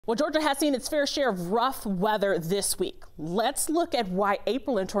Well, Georgia has seen its fair share of rough weather this week. Let's look at why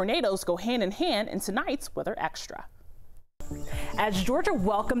April and tornadoes go hand in hand in tonight's Weather Extra. As Georgia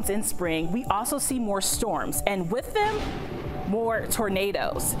welcomes in spring, we also see more storms, and with them, more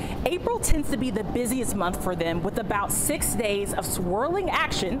tornadoes. April tends to be the busiest month for them, with about 6 days of swirling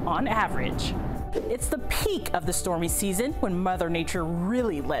action on average. It's the peak of the stormy season when Mother Nature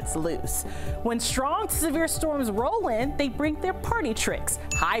really lets loose. When strong to severe storms roll in, they bring their party tricks: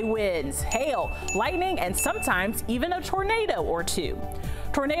 high winds, hail, lightning, and sometimes even a tornado or two.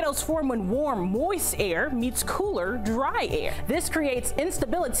 Tornadoes form when warm, moist air meets cooler, dry air. This creates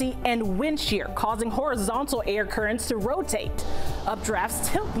instability and wind shear, causing horizontal air currents to rotate. Updrafts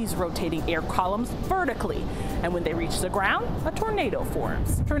tilt these rotating air columns vertically, and when they reach the ground, a tornado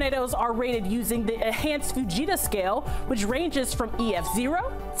forms. Tornadoes are rated using the enhanced Fujita scale, which ranges from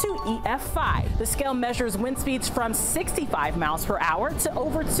EF0 to EF5. The scale measures wind speeds from 65 miles per hour to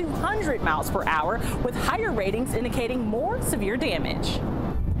over 200 miles per hour, with higher ratings indicating more severe damage.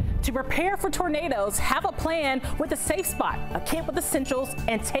 To prepare for tornadoes, have a plan with a safe spot, a kit with essentials,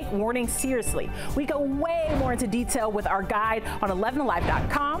 and take warnings seriously. We go way more into detail with our guide on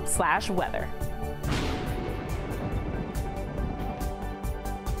 11alive.com/weather.